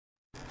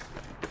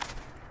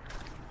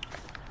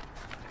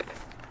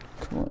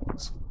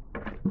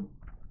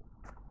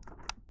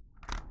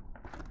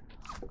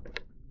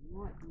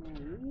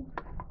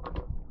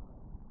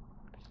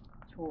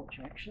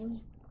actually.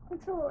 A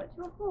torch,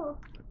 what for?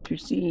 To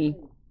see.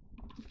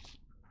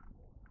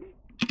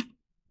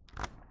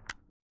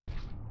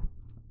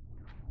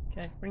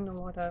 Okay, bring the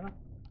light over.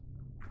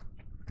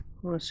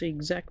 I want to see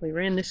exactly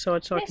around this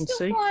side so I can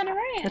see. They're still flying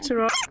around. That's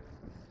alright.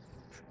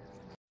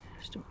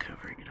 Still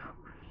covering it up.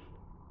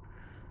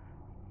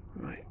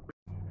 Right.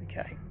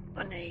 Okay.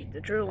 I need the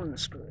drill and the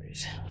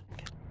screws.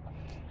 Okay.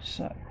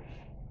 So.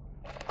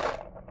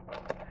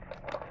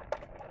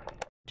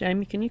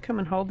 Jamie, can you come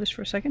and hold this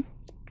for a second?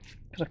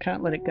 Because I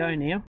can't let it go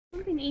now. It would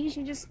have been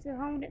easier just to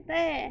hold it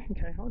there.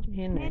 Okay, hold your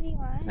hand there.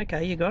 Anyway.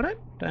 Okay, you got it?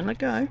 Don't let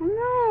go. I'm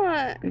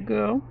not. Good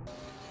girl.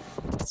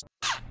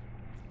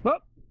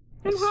 Whoop!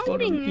 I'm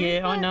holding it.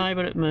 Yeah, I know,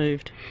 but it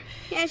moved.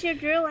 As you're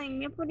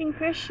drilling, you're putting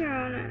pressure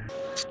on it.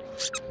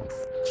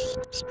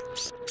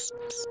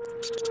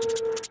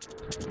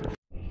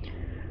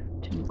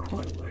 Didn't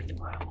quite work the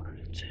way I wanted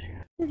it to.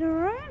 Is it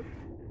alright?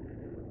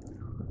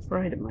 I'm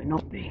afraid it may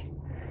not be.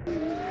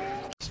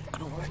 It's not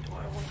going to work the way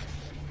I want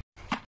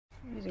it.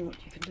 Amazing what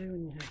you can do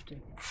when you have to.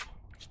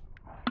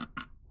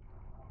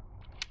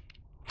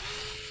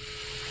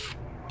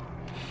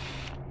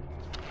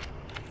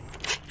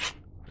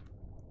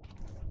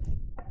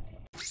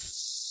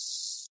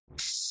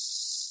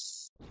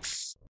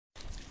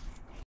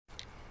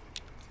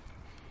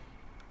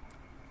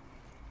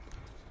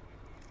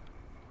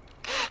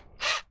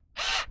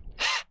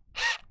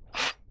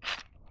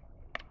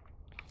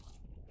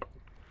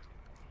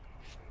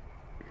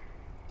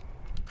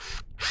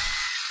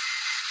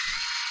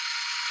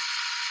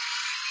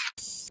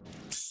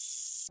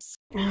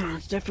 Oh,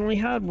 it's definitely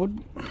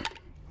hardwood.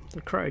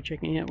 The crow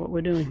checking out what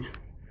we're doing.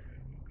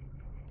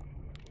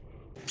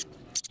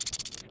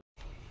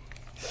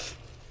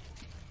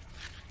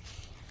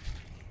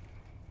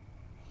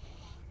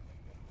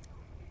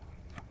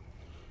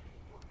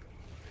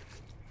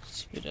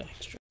 Just a bit of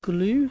extra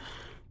glue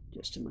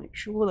just to make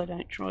sure they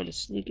don't try to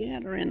sneak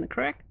out around the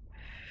crack.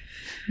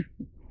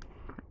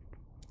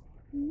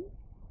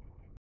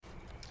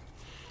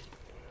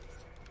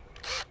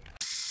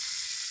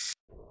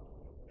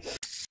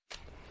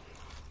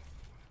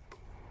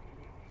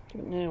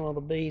 But now while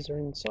the bees are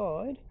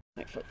inside,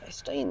 hopefully they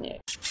stay in there.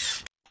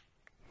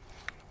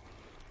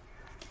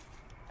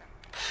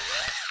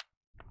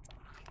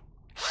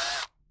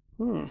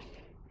 Don't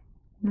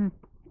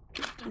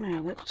know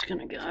how that's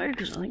going to go,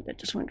 because I think that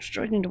just went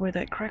straight into where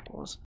that crack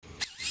was.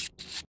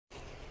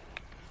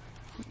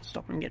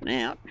 Stop them getting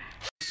out.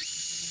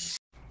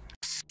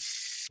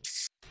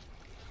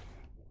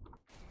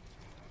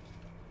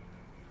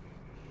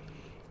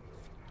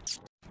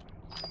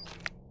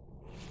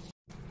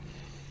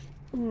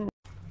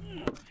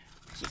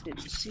 This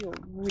did seal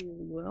really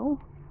well.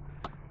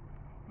 I'll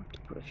have to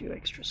put a few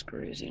extra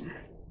screws in.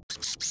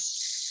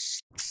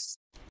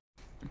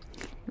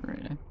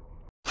 Right.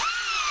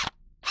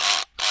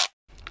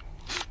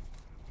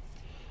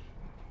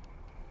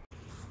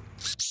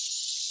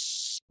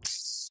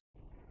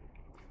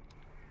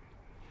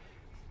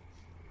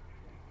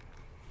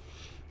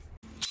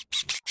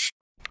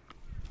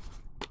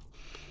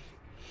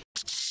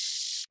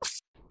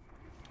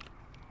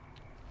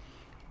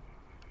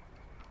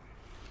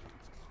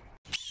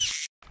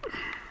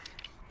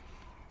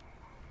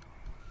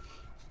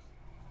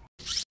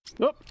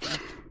 Whoop!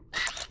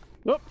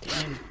 Whoop!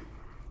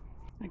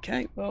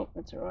 Okay, well,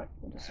 that's alright.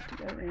 We'll just have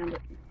to go around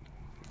it.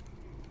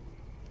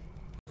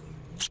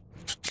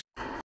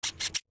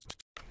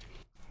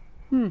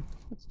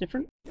 That's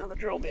different. Another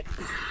drill bit.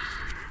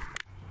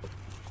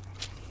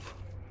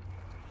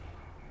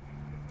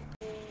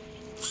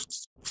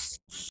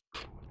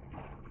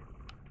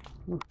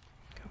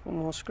 Couple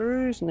more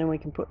screws, and then we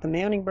can put the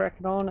mounting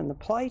bracket on and the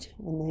plate,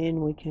 and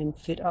then we can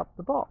fit up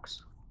the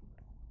box.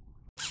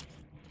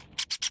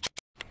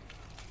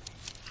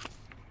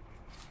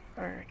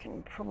 I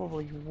reckon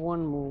probably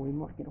one more we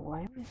might get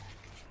away with.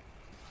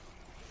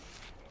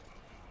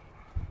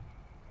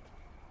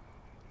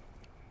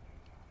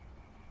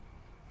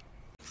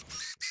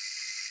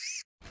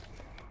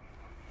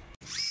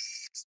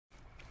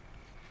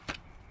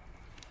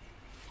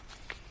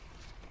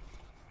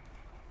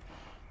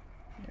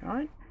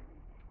 Alright.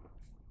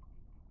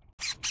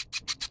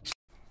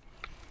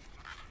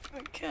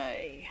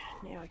 Okay,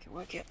 now I can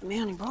work out the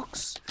mounting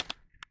box.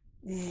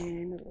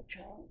 And the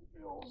child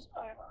rolls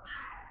over.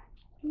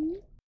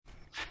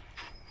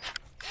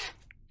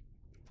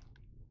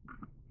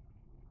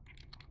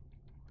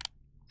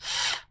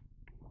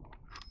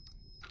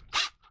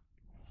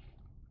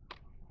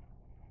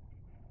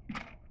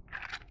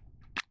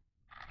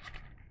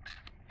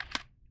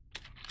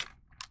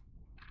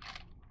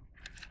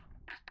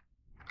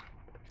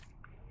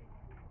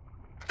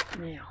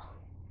 Now,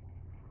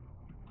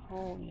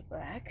 hold it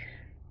back.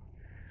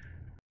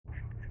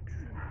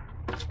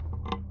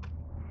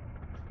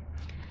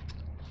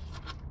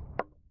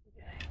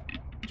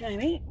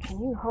 Jamie, can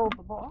you hold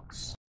the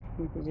box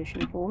in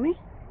position for me?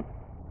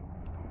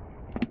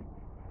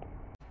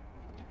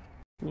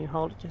 Can you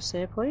hold it just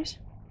there, please?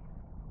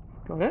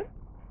 Got it?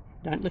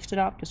 Don't lift it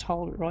up, just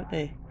hold it right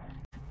there.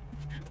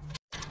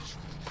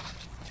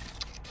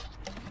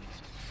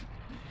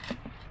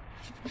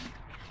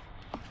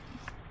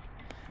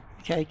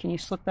 Okay, can you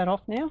slip that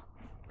off now?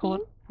 Pull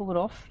it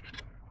off.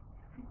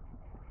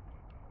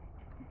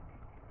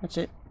 That's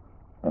it.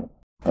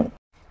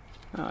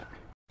 Alright,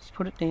 let's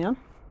put it down.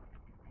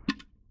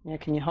 Now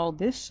can you hold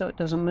this so it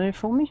doesn't move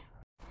for me?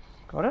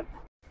 Got it?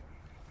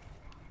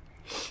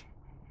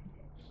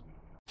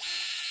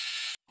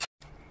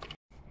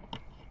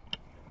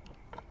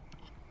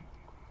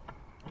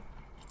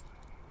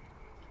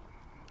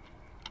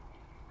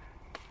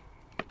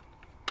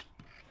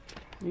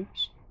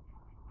 Oops.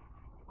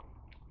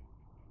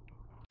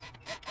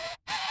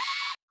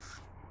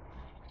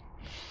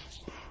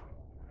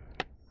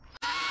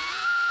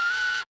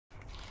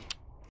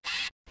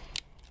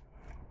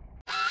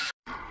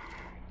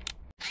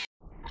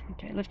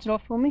 Okay, lift it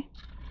off for me.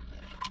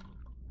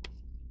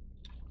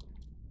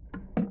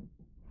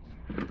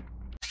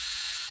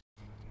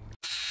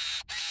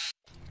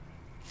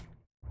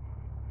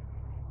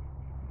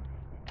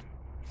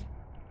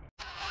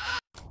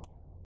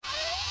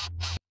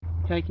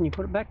 Okay, can you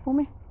put it back for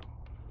me?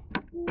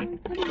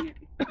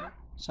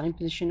 Same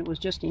position it was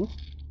just in.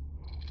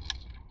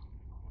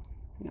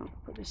 Now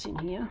put this in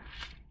here.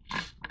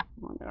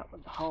 Line it up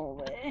with the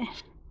hole there.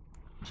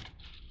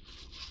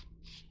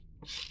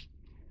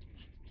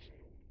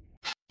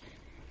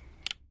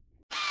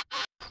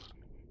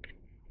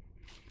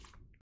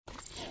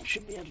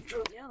 Should be able to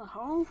drill the other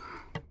hole.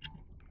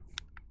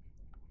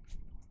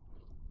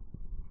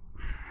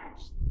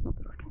 Not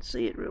that I can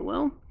see it real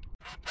well.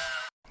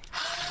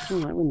 Oh,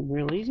 that wouldn't be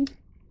real easy.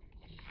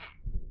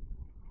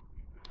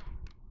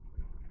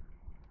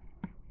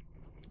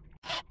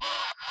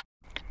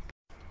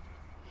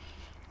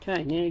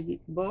 Okay, now you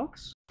get the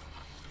box.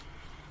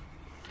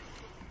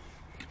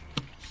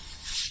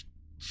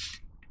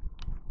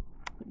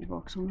 Put your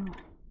box on.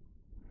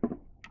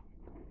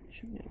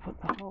 Should be able to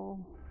put the hole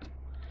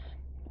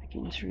back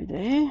in through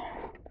there.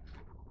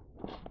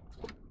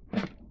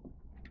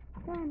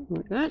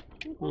 Like that.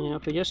 Now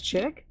if we just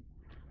check,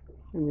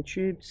 and the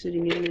tube's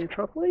sitting in there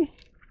properly.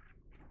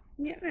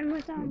 Yep, and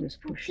we're done.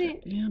 Just push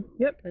that down.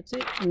 Yep, that's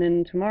it. And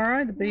then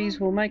tomorrow the bees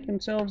will make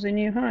themselves a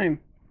new home.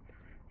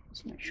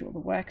 Just make sure the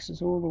wax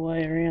is all the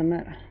way around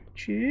that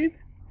tube.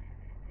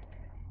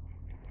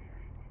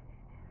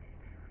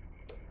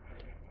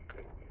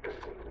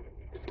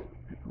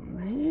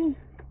 There.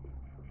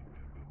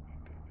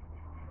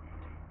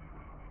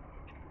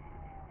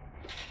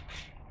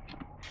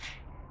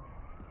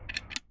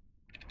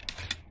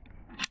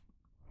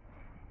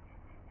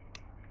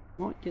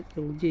 Might get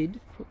the lid,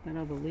 put that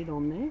other lid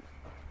on there.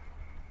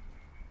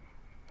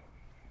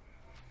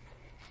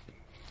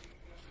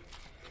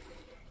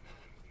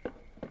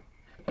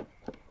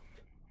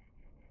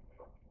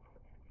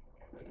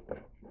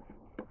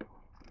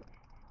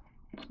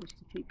 Just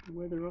to keep the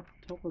weather off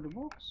the top of the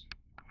box.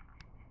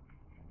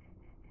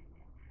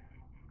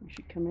 It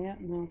should come out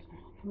and I'll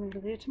come over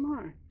there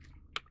tomorrow.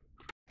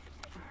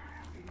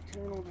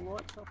 Turn all the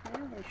lights off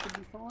now, they should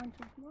be fine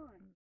till tomorrow.